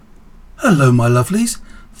Hello my lovelies,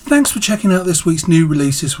 thanks for checking out this week's new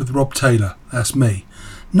releases with Rob Taylor, that's me.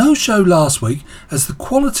 No show last week as the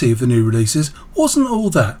quality of the new releases wasn't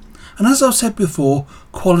all that, and as I've said before,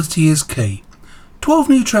 quality is key. 12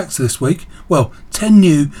 new tracks this week, well 10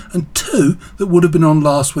 new and 2 that would have been on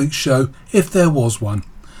last week's show if there was one.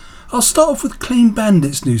 I'll start off with Clean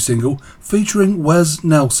Bandit's new single featuring Wes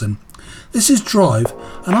Nelson. This is Drive,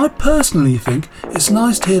 and I personally think it's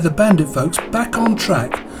nice to hear the Bandit folks back on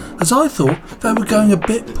track, as I thought they were going a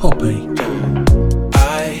bit poppy.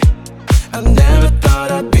 I never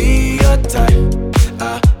thought I'd be your type.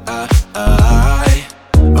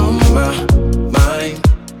 On my mind,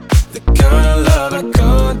 the kind of love I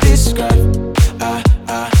can't describe.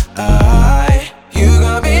 You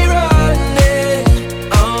got me running,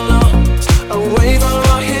 oh no, away from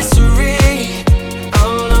our history,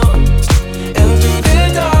 oh no, and through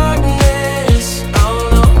the darkness, oh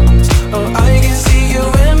no, oh I can see you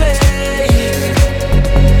in me.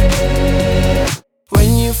 When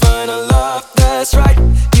you find a love that's right,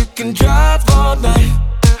 you can drive all night,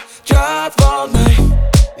 drive all night.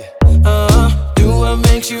 Do what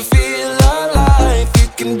makes you feel alive. You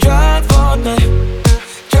can drive all night,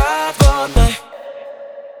 drive all night.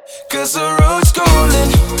 'Cause the road's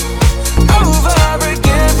calling over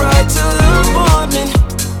again, right till the morning,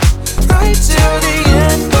 right till the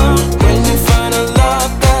end. When you find a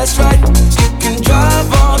love that's right, you can drive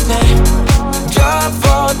all night, drive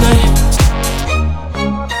all night.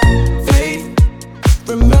 Faith,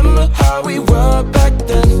 remember how we were back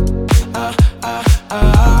then.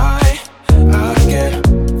 I get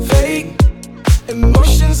fake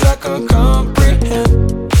emotions I can't comprehend.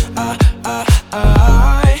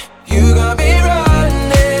 You got me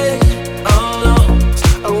running, oh no,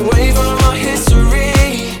 away from our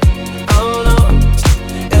history, oh no,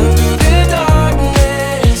 and through the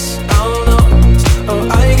darkness, oh no, oh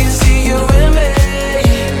I can see you in me,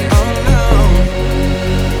 oh no.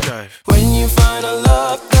 Drive. When you find a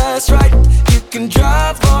love that's right, you can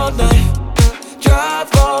drive all night, drive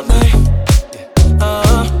all night.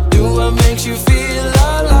 Do what makes you feel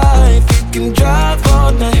alive. You can drive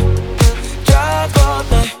all night, drive all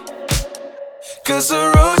night. 'Cause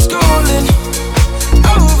the road's calling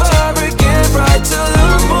over again, right till the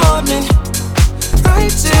morning,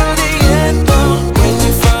 right till the end. When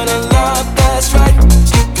you find a love that's right,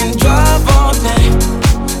 you can drive all night,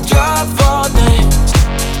 drive all night.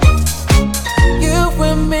 You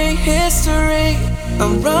and me, history.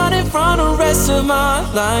 I'm running from the rest of my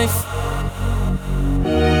life.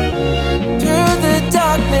 Through the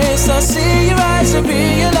darkness, I see your eyes and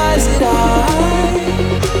realize that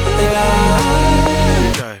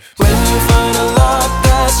when you find a love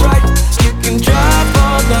that's right, you can drive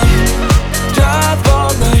all night, drive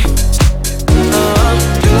all night.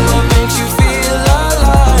 Do what makes you feel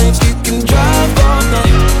alive. You can drive all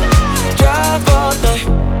night, drive all night.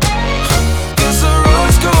 'Cause the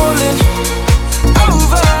road's calling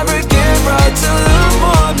over again, right till the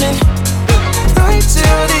morning, right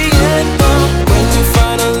till the end. When you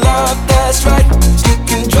find a love that's right, you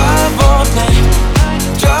can drive all night,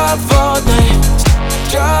 drive all night,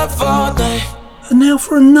 drive all night. And now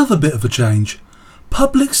for another bit of a change.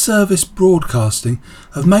 Public service broadcasting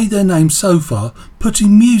have made their name so far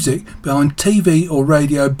putting music behind TV or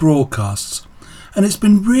radio broadcasts, and it's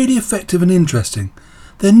been really effective and interesting.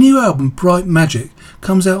 Their new album Bright Magic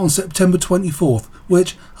comes out on September 24th,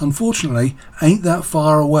 which unfortunately ain't that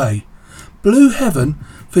far away. Blue Heaven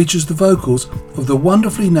features the vocals of the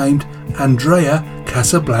wonderfully named Andrea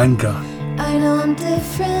Casablanca. I know I'm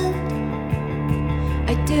different,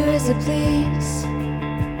 I do as I please.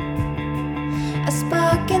 A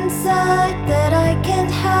spark inside that I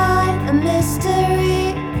can't hide, a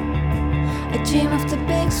mystery. I dream of the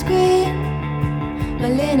big screen,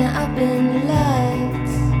 Malena up in the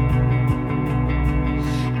lights.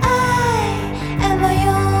 I am my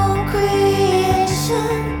own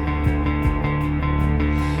creation.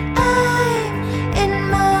 I'm in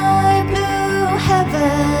my blue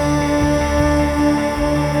heaven.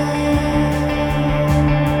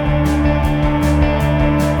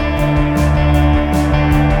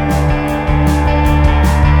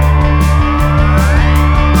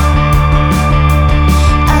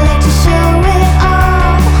 I like to show it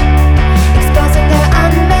all, exposing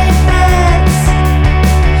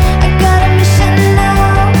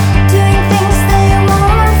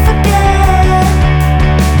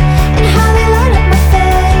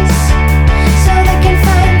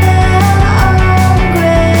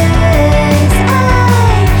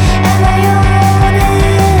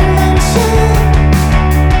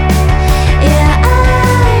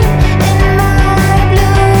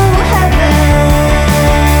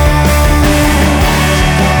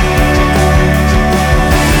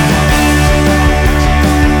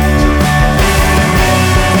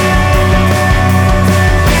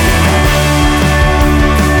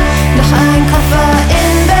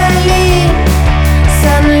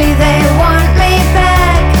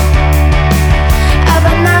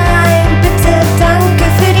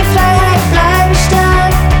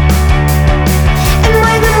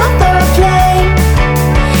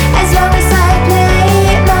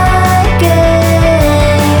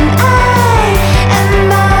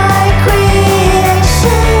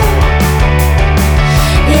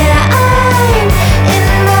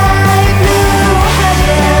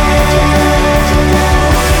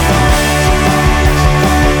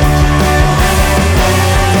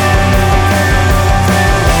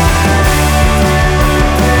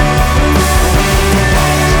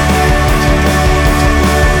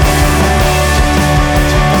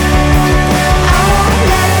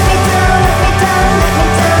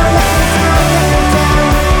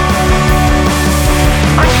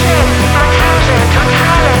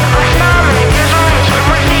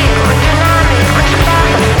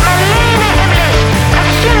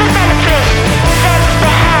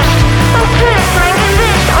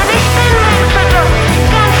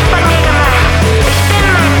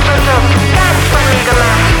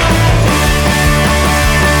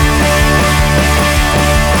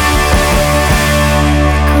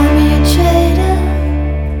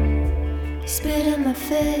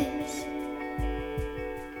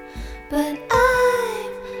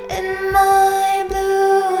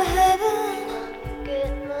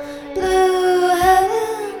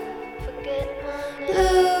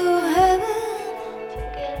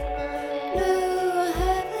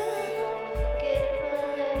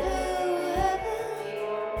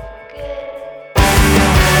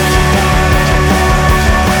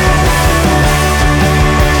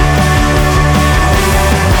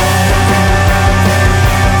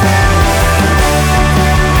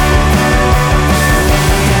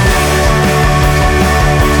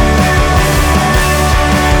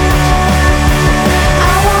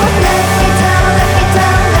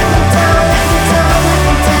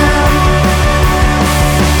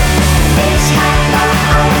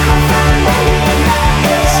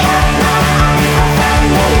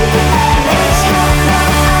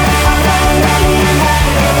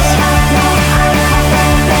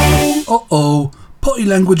Body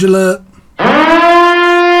language alert.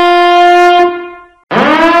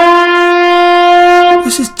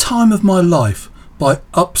 This is Time of My Life by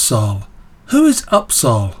Upsal. Who is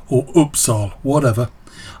Upsal, or Upsal, whatever?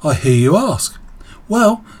 I hear you ask.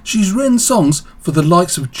 Well, she's written songs for the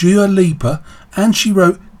likes of Dua Lipa, and she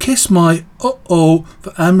wrote Kiss My Uh-Oh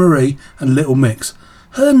for Anne-Marie and Little Mix.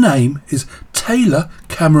 Her name is Taylor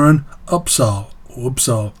Cameron Upsal, or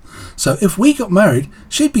Upsal. So if we got married,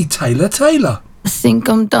 she'd be Taylor Taylor. I think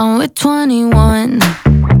I'm done with 21.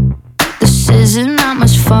 This isn't that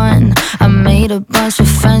much fun. I made a bunch of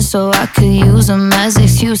friends so I could use them as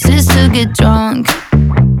excuses to get drunk.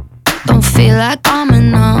 Don't feel like I'm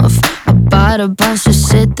enough. I bought a bunch of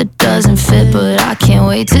shit that doesn't fit, but I can't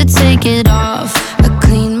wait to take it off. I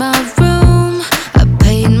cleaned my room, I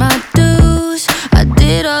paid my dues, I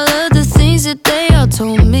did all of the things that they all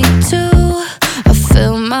told me to. I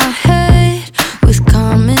filled my head with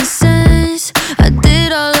common sense, I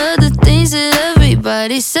did all of the things that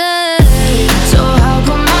everybody said. So how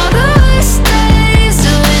come all the worst days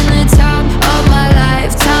are in the top of my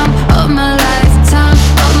lifetime, of my lifetime,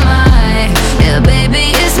 of my, yeah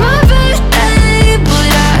baby it's my birthday, but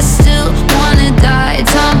I still wanna die.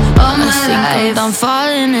 Time of my life, I'm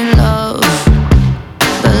falling in love.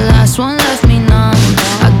 The last one left me numb.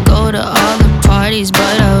 I go to all the parties,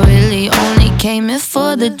 but I really only came here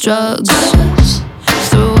for the drugs.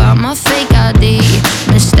 Threw out my fake ID,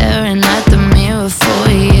 been staring at the mirror for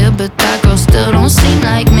a year, but that girl still don't seem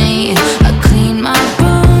like me. I cleaned my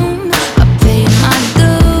room, I paid my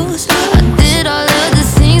dues, I did all of the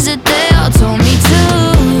things that they all told me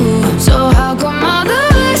to. So how come all the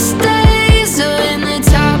worst days are in the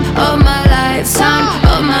top of my lifetime,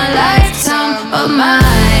 of my lifetime, of my,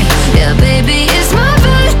 yeah baby it's my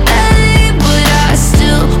birthday, but I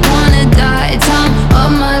still wanna die. Time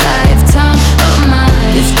of my lifetime, of my,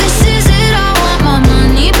 if this is it I want my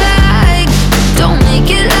money back. Don't make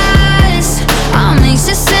it last, I'm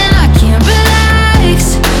anxious and I can't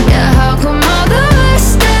relax. Yeah, how come all the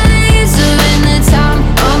worst days are in the top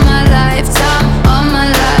of my lifetime, of my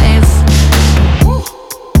life?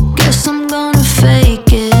 Guess I'm gonna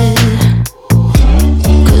fake it,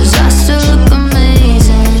 'cause I still look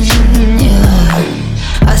amazing,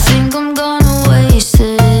 yeah. I think I'm gonna waste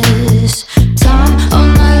this time of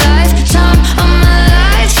my lifetime, of my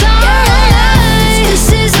lifetime. This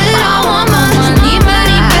is it, I want my money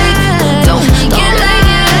back. Don't make it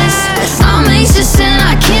last, I'm anxious and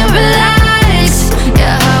I can't relax.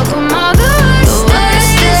 Yeah, how come all the worst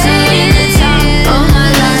days are in the top of my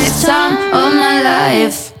lifetime, of my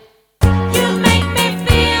life? You make me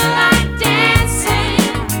feel like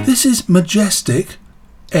dancing. This is Majestic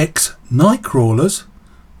X Nightcrawlers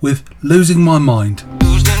with Losing My Mind.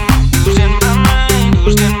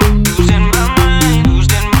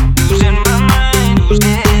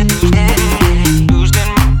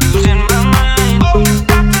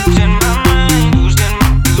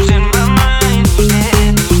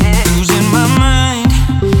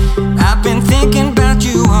 I've been thinking about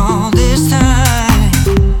you all this time,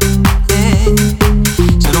 yeah.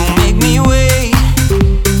 So don't make me wait,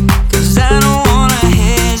 'cause I don't wanna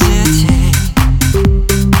hesitate.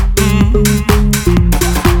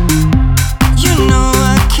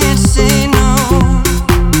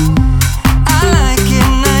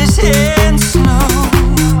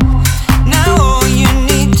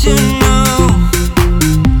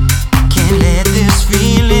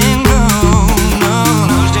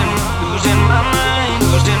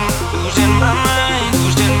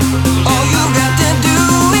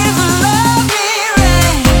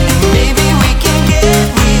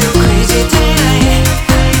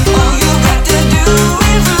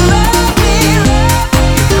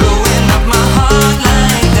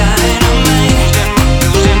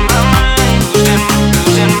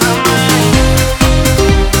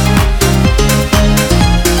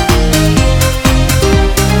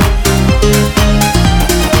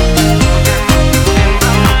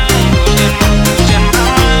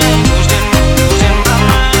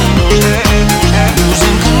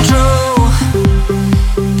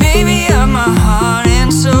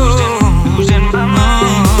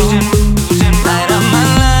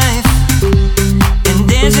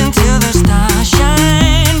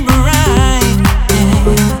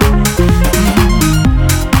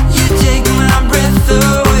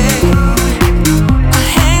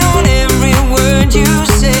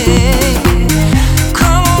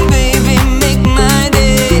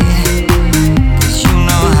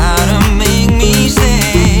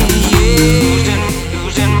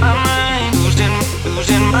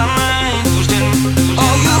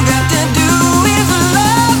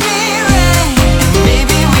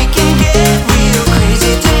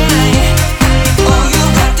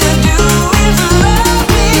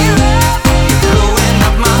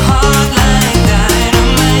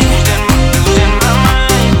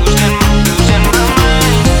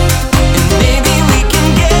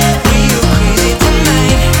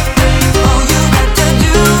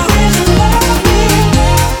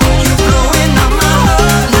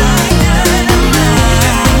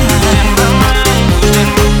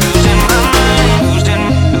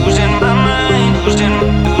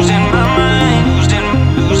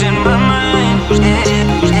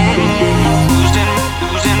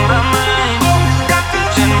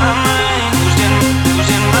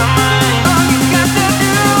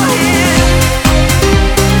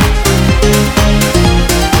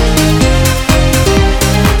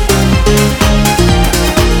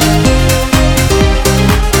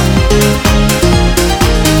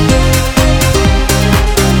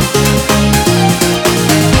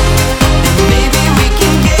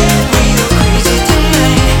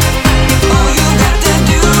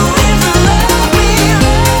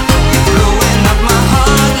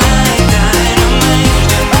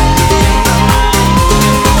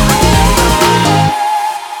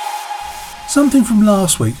 Something from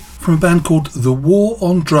last week from a band called The War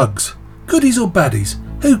on Drugs. Goodies or baddies,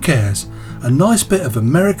 who cares? A nice bit of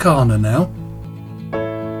Americana now.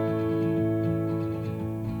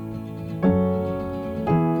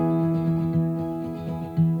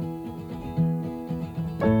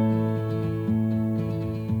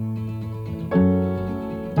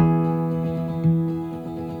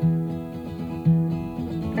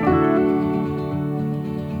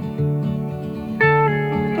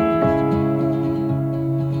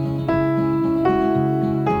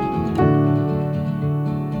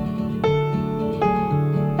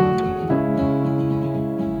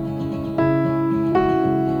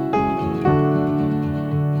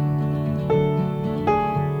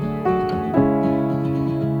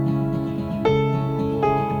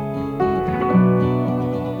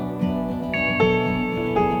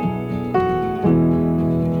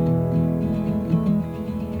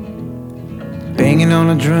 Banging on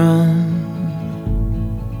a drum,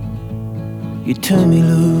 you turn me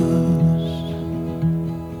loose.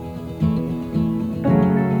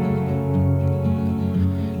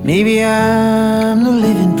 Maybe I'm the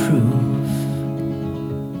living proof.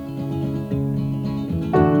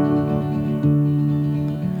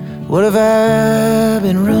 What have I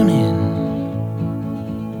been running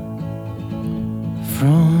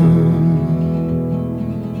from?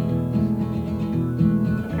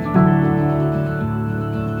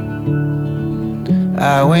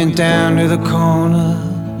 I went down to the corner,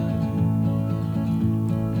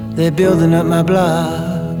 they're building up my block.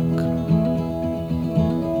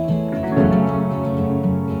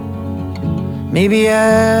 Maybe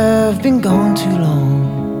I've been gone too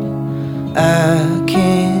long, I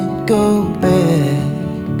can't go back.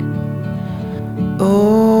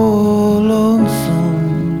 Oh, lonesome,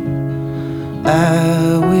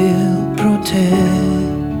 I will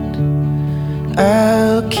protect,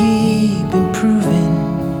 I'll keep improving,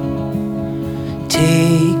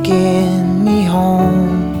 taking me home.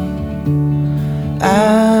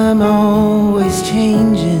 I'm always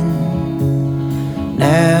changing,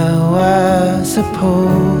 now I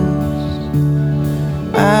suppose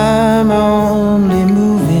I'm only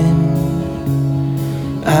moving.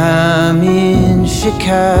 I'm in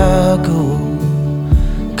Chicago,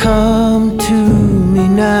 come to me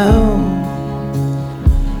now.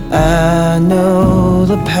 I know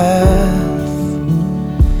the path,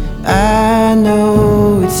 I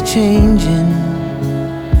know it's changing,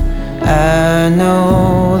 I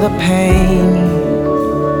know the pain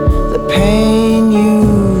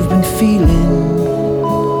you've been feeling.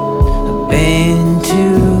 I've been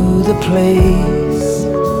to the place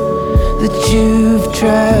that you've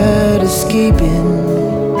tried escaping.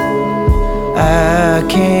 I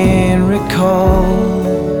can't recall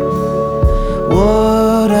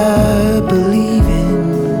what I believe in.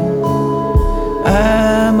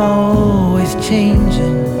 I'm always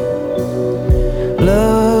changing,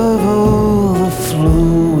 love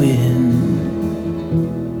overflowing,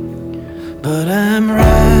 but I'm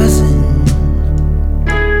rising.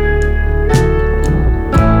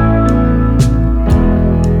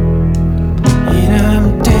 And I'm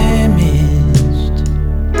damaged.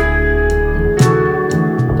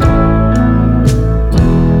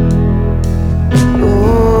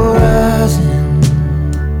 Oh, rising.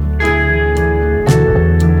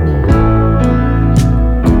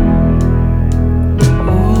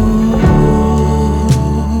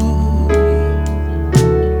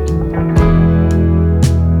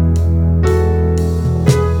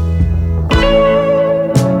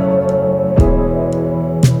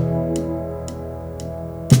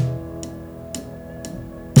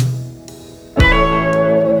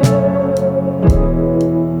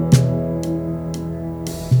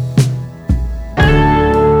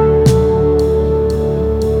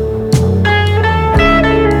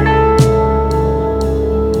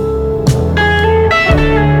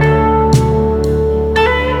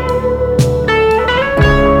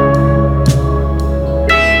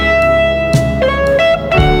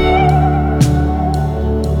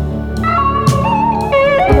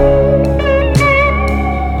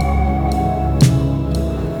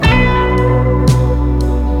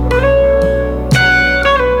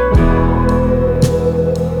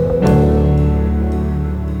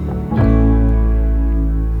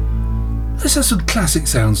 Let's have some classic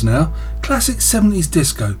sounds now. Classic 70s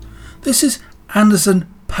disco. This is Anderson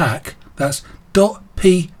 .Paak, that's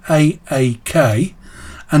 .P-A-A-K,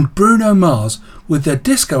 and Bruno Mars with their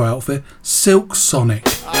disco outfit Silk Sonic.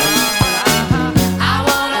 I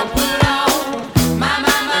wanna put on my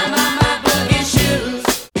boogie shoes.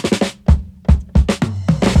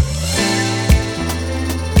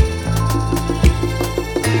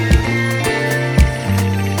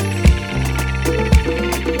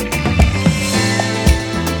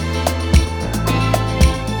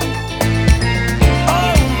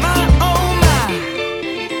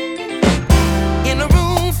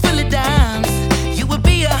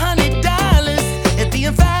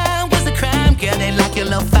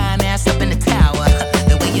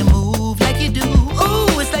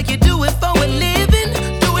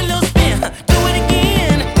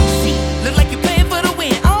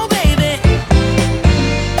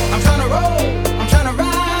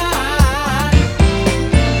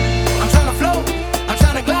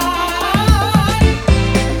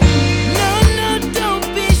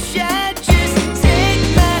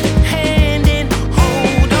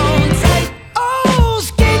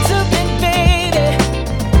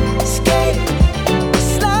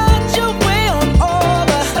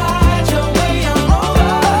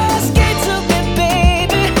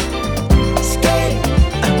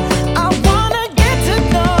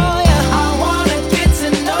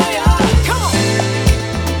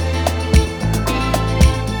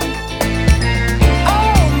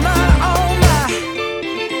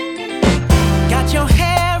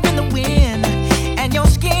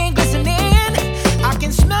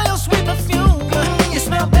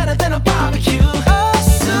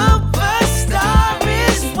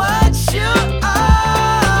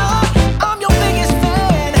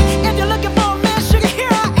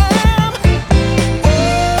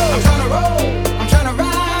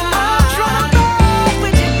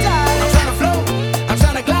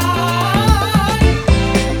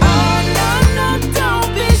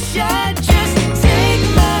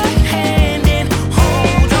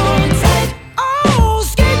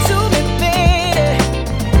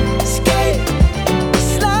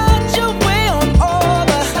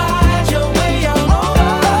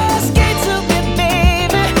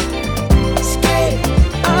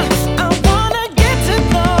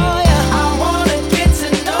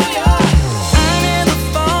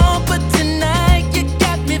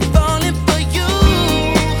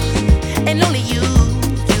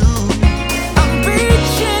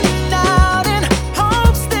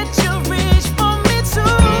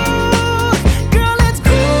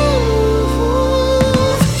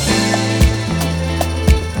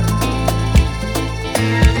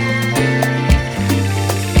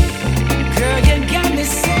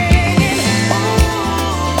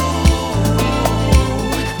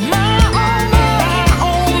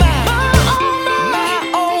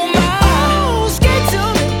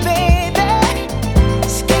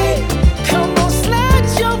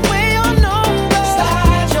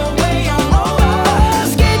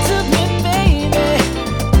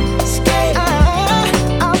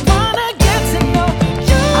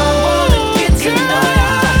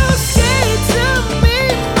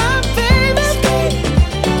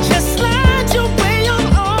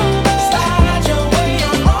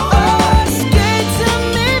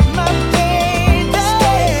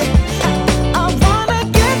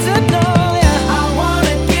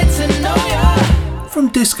 from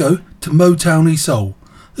disco to Motowny soul.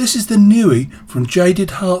 This is the Newie from Jaded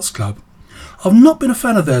Hearts Club. I've not been a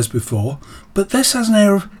fan of theirs before, but this has an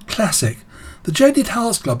air of classic. The Jaded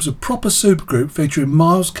Hearts Club is a proper supergroup featuring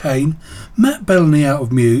Miles Kane, Matt Bellamy out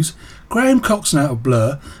of Muse, Graham Coxon out of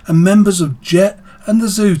Blur, and members of Jet and the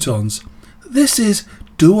Zootons. This is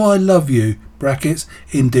Do I Love You? Brackets,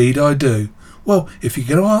 Indeed I Do. Well, if you're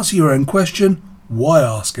going to answer your own question, why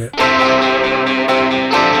ask it?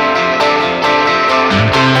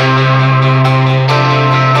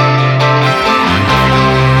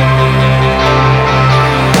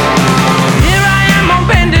 Here I am on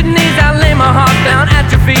bended knees, I lay my heart down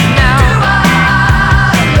at your feet now. Do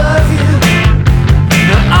I love you?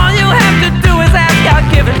 Now all you have to do is ask, God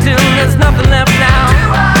given to, there's nothing left now.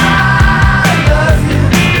 Do I love you?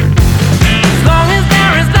 As long as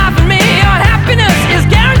there is life in me, your happiness is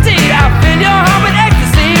guaranteed. I'll fill your heart with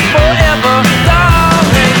ecstasy forever,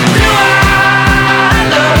 darling. Do I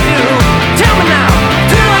love you? Tell me now.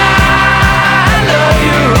 Do I love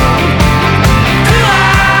you? Do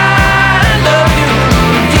I love you?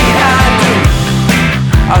 Indeed I do.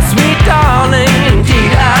 Oh, sweet darling,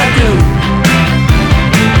 indeed I do.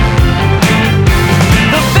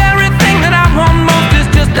 The very thing that I want most is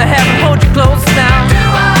just to have and hold you close now. Do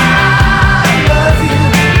I love you?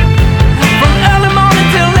 From early morning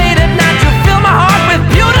till late at night, you fill my heart with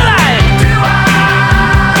pure delight. Do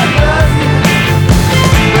I love you?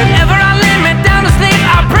 Whenever I lay me down to sleep,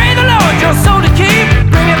 I pray the Lord your soul to keep.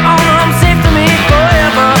 Bring it on home safe to me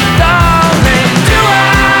forever, darling. Do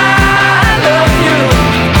I love you?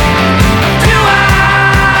 Do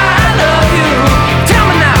I love you? Tell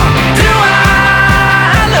me now. Do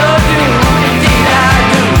I love you? Indeed I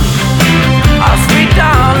do. Oh, sweet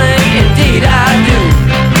darling, indeed I do.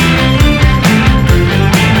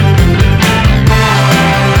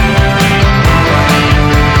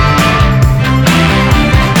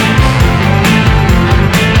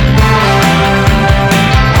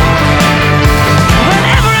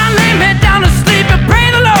 Whenever I lay me down to sleep, I pray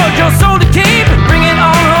the Lord your soul to keep. Bring it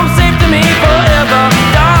all home safe to me forever,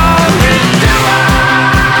 darling. Do I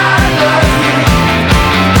love you?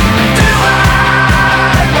 Do I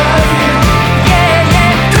love you? Yeah,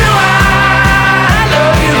 yeah. Do I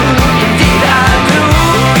love you? Indeed I do.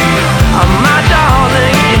 Oh, my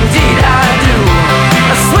darling, indeed I do.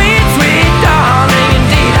 A sweet, sweet darling,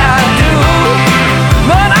 indeed I do.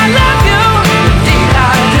 But I love you, indeed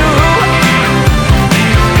I do.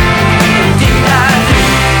 Indeed I do.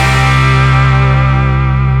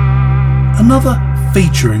 Another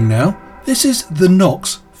featuring now. This is The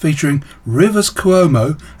Knocks featuring Rivers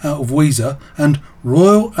Cuomo out of Weezer and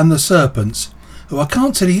Royal and the Serpents, who I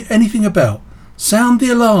can't tell you anything about. Sound the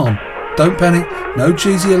alarm. Don't panic, no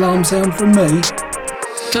cheesy alarm sound from me.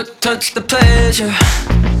 Touch the pleasure,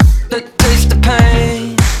 taste the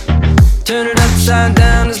pain. Turn it upside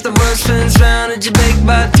down as the world spins round at your big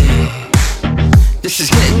body. This is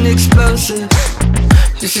getting explosive,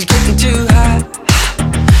 this is getting too hot.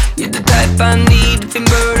 You're the type I need if you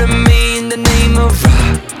murder me in the name of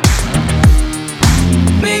rock.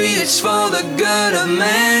 Maybe it's for the good of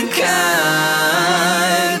mankind.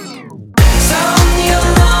 Sound the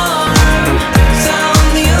alarm,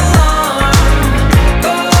 sound the alarm.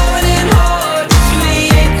 Going in hard,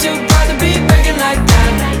 we ain't too proud to be begging like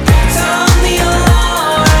that. Sound the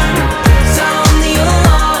alarm, sound the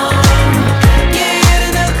alarm. Get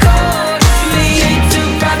in the chorus, we ain't too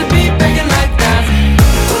proud to be begging like that.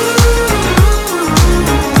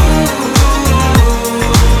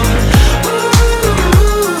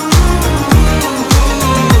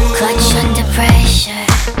 Clutch under pressure,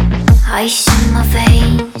 ice in my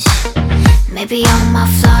veins. Maybe all my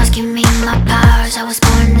flaws give me my powers. I was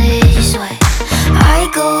born this way. I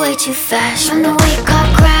go way too fast from the wake up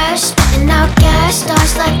crash, spitting out gas.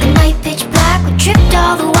 Stars like the night pitch black. We tripped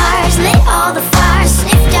all the wires, lit all the fires,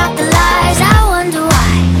 sniffed out the lies. I wonder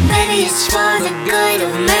why. Maybe it's for the good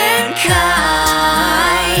of mankind.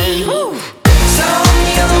 Woo. Sound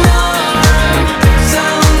the alarm,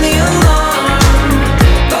 sound the alarm.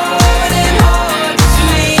 Going in hard,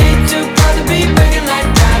 we ain't too proud to be begging like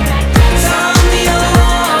that. Sound the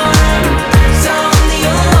alarm, sound the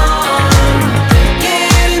alarm. Get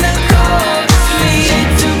in the chorus, we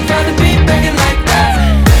ain't too proud to be begging like that.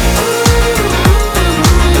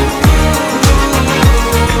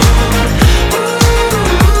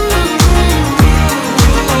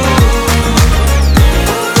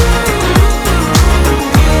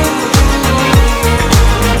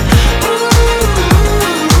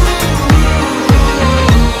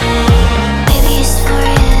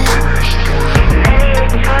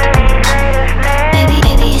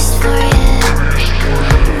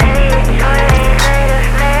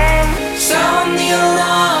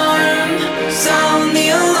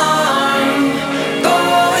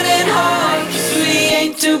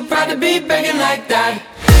 like that.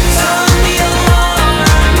 Sound the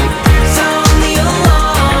alarm, sound the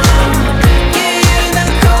alarm. Give the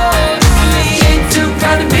call to me. Ain't too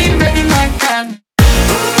proud to be ready like that.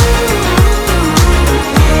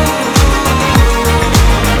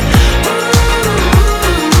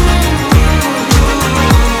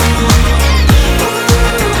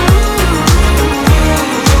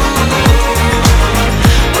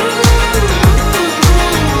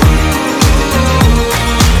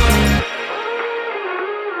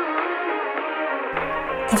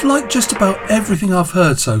 I've liked just about everything I've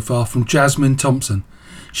heard so far from Jasmine Thompson.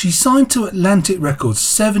 She signed to Atlantic Records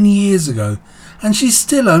 7 years ago and she's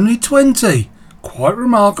still only 20. Quite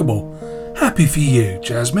remarkable. Happy for you,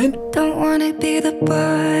 Jasmine. Don't wanna be the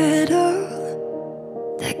bottle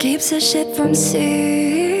that keeps the ship from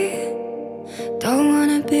sea. Don't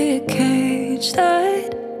wanna be a cage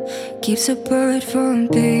that keeps a bird from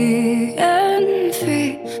being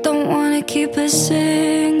free. Don't wanna keep a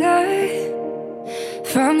singer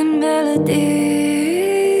from the melody.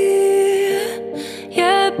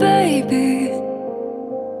 Yeah, baby,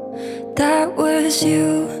 that was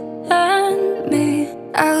you and me.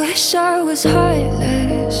 I wish I was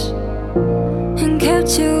heartless and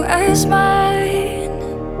kept you as mine.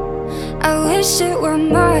 I wish it were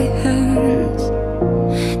my hands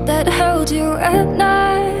that held you at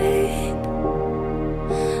night.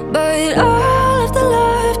 But all of the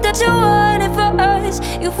love that you wanted for us,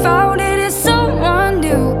 you found it in someone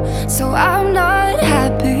new. So I'm not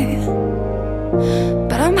happy,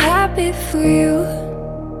 but I'm happy for you.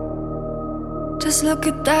 Just look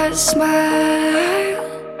at that smile,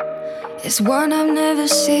 it's one I've never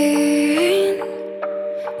seen.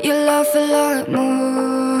 You laugh a lot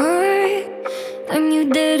more than you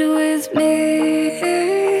did with me.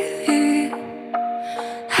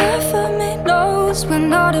 Half of me knows we're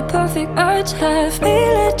not a perfect match. Have me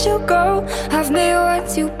let you go, have me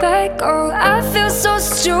want you back. Oh, I feel so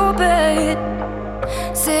stupid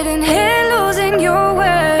sitting here losing you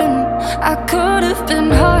when I could have been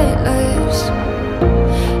heartless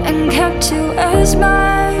and kept you as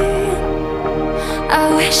mine.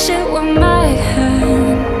 I wish it were my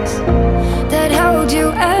hands that held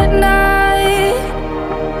you at night.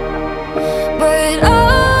 But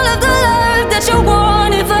all of the love that you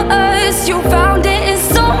wanted for us, you found it in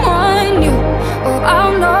someone new. Oh,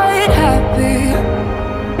 I'm not happy,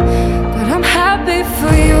 but I'm happy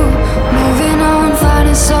for you. Moving on,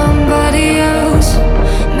 finding somebody else.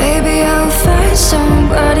 Maybe I'll find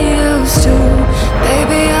somebody else too.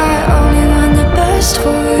 Baby, I only want the best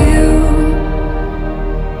for you.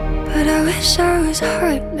 But I wish I was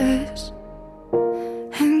heartless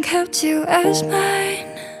and kept you as mine.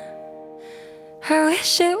 I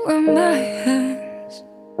wish it were my hands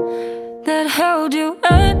that held you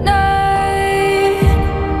at night.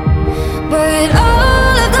 But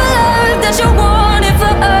all of the love that you wanted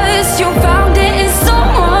for us, you found it in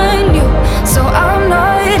someone new. So I'm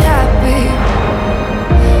not happy,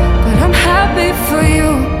 but I'm happy for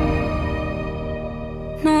you.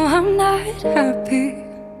 No, I'm not happy,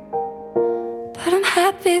 but I'm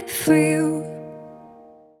happy for you.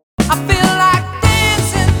 I feel like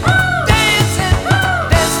dancing, dancing,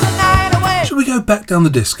 dancing the night away. Shall we go back down the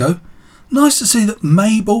disco? Nice to see that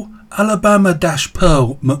Mabel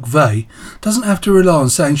Alabama-Pearl McVeigh doesn't have to rely on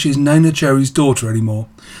saying she's Nana Cherry's daughter anymore.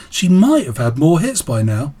 She might have had more hits by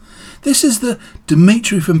now. This is the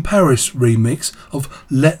Dimitri from Paris remix of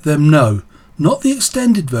Let Them Know, not the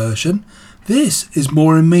extended version. This is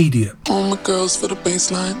more immediate. All my girls for the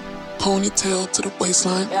baseline, ponytail to the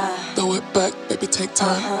waistline. Throw it back, baby, take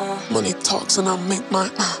time. Money talks and I make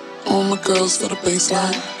mine. All my girls for the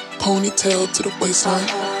baseline, ponytail to the waistline.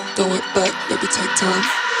 Throw it back, baby, take time.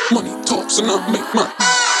 Money talks and I make mine.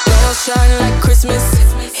 Nails shine like Christmas,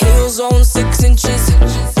 heels on 6 inches,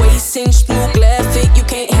 waist cinched, new glad fit. You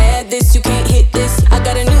can't have this, you can't hit this. I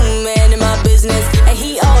got a new man in my business, and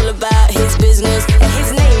he all about his business, and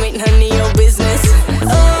his name ain't none of your business.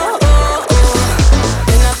 Oh, oh, oh.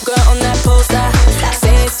 Then I've got on that poster,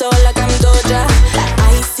 saying so like I'm Doja.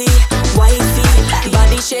 Icy, wifey,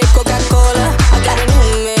 body shape Coca-Cola. I got a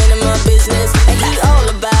new man in my business, and he all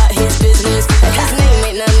about his business, and his name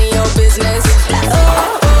ain't none of your business.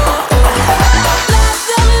 Oh, oh, oh. Let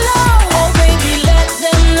them know, oh baby, let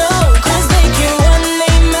them know, 'cause they can run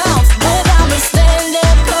their mouth, but I'ma stand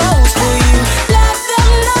there close for you. Let them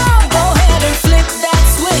know, go ahead and flip that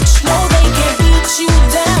switch. No, they can't beat you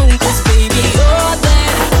down, 'cause baby, you're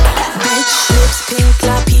that bitch. Lips pink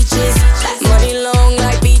like peaches, money long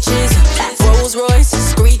like beaches, Rolls Royce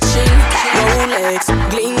screeching, Rolex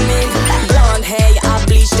gleaming, blonde hair, yeah, I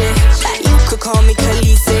bleached it. You could call me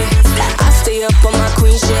Khaleesi, I stay up on my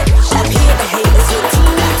queen shit. I'm here to hate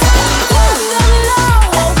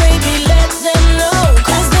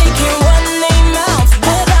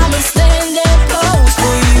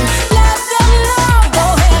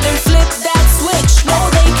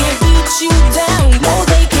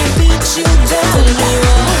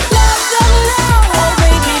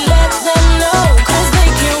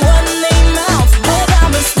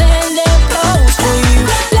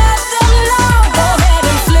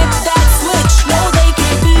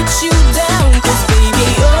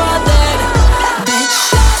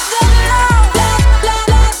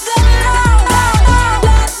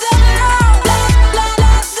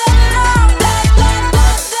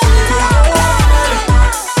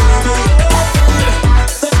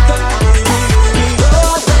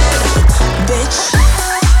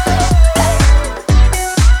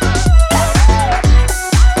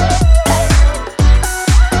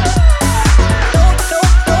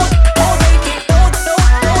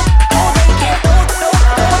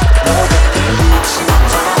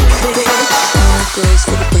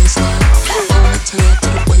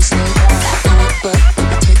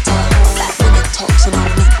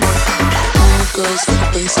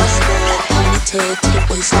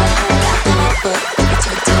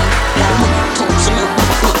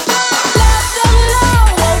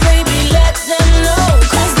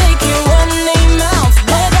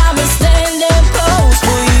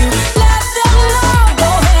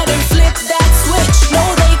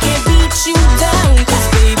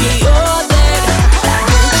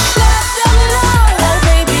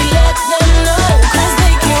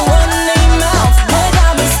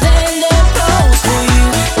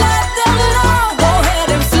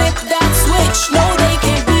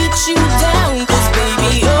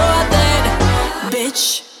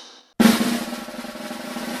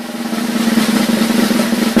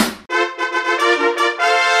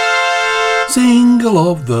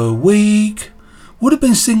Single of the Week. Would have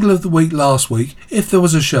been Single of the Week last week if there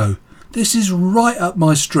was a show. This is right up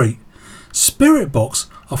my street. Spirit Box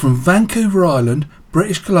are from Vancouver Island,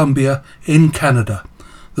 British Columbia in Canada.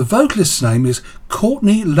 The vocalist's name is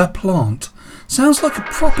Courtney LaPlante. Sounds like a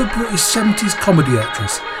proper British 70s comedy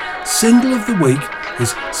actress. Single of the Week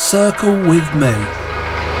is Circle With Me.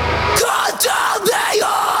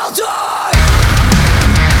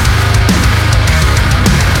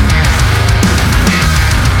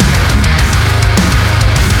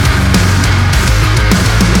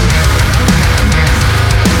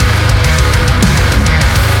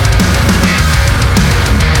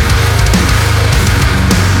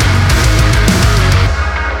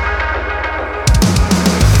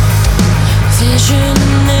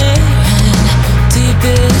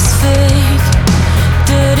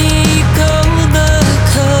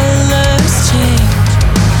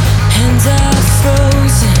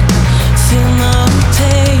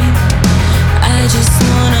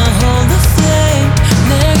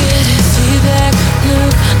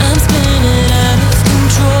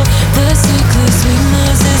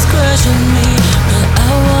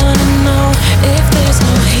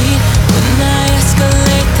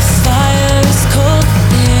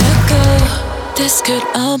 This could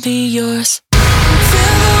all be yours.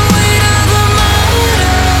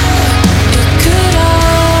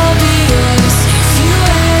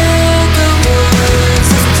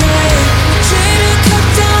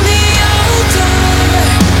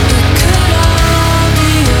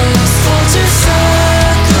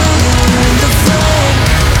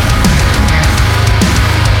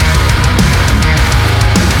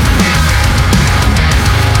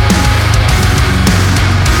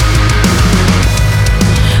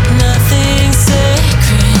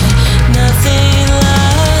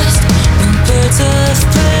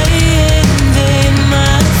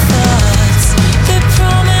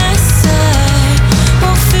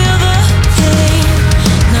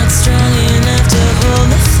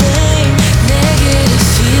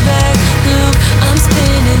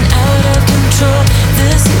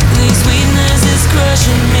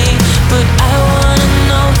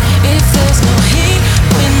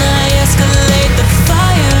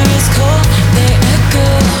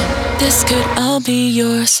 This could all be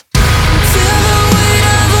yours. Feel the weight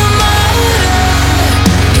of a motor.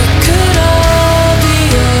 It could all be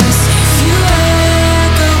yours. If you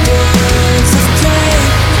echo words of play,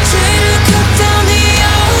 trade a cup down the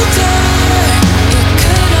altar. It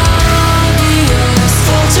could all be yours.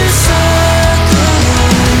 Vultures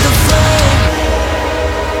circling the flame.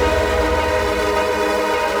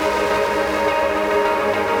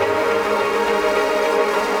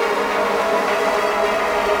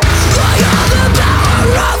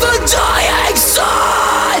 Of a dying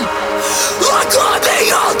sun, I climb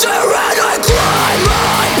the altar and I climb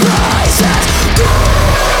my praises. Good.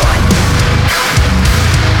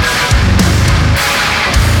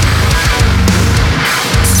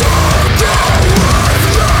 Circle with me.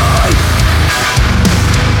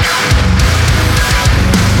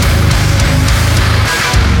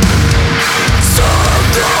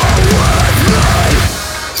 Circle with me.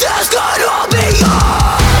 This could all be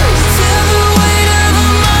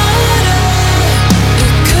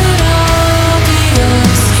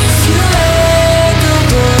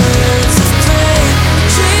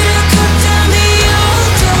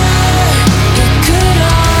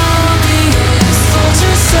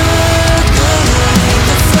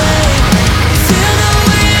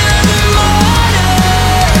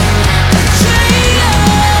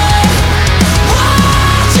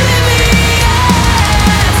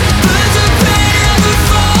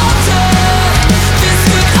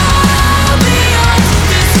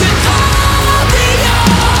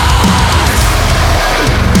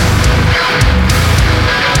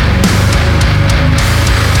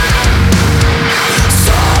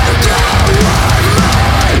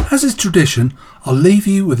yours. As is tradition, I'll leave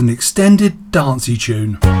you with an extended dancey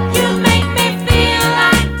tune. You make me feel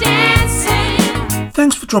like dancing.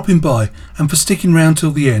 Thanks for dropping by and for sticking around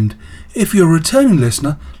till the end. If you're a returning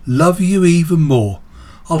listener, love you even more.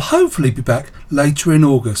 I'll hopefully be back later in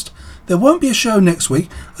August. There won't be a show next week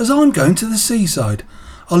as I'm going to the seaside.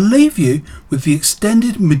 I'll leave you with the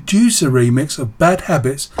extended Medusa remix of Bad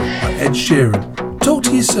Habits by Ed Sheeran. Talk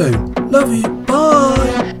to you soon. Love you.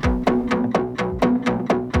 Bye.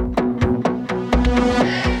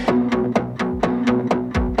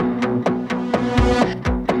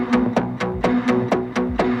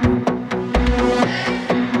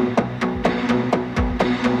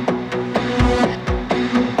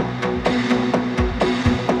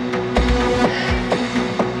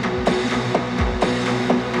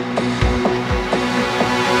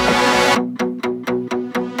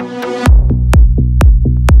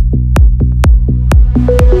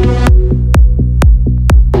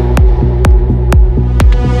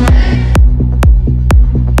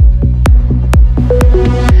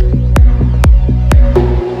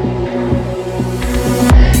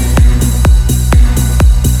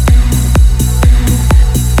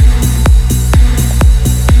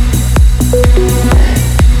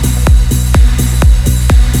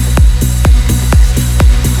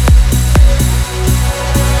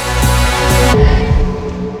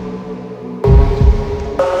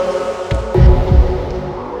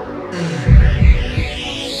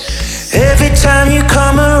 time you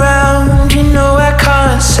come around, you know I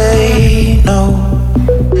can't say no.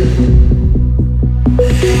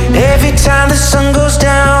 Every time the sun goes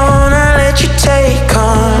down, I let you take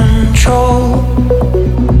control.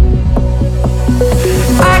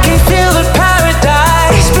 I can feel the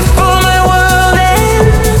paradise before my world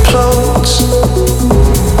implodes.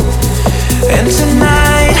 And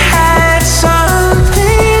tonight had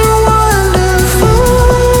something wonderful.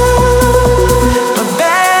 My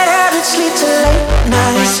bad habits lead to late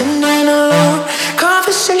nights and then alone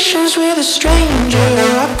conversations with a stranger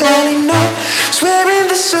I barely know. Swearing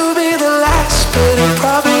this will be the last, but it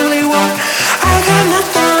probably won't. I got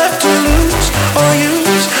nothing left to lose or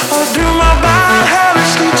use, or do my bad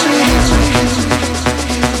habits lead to you?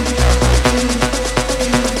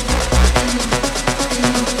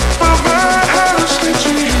 My bad habits lead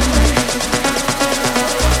to you.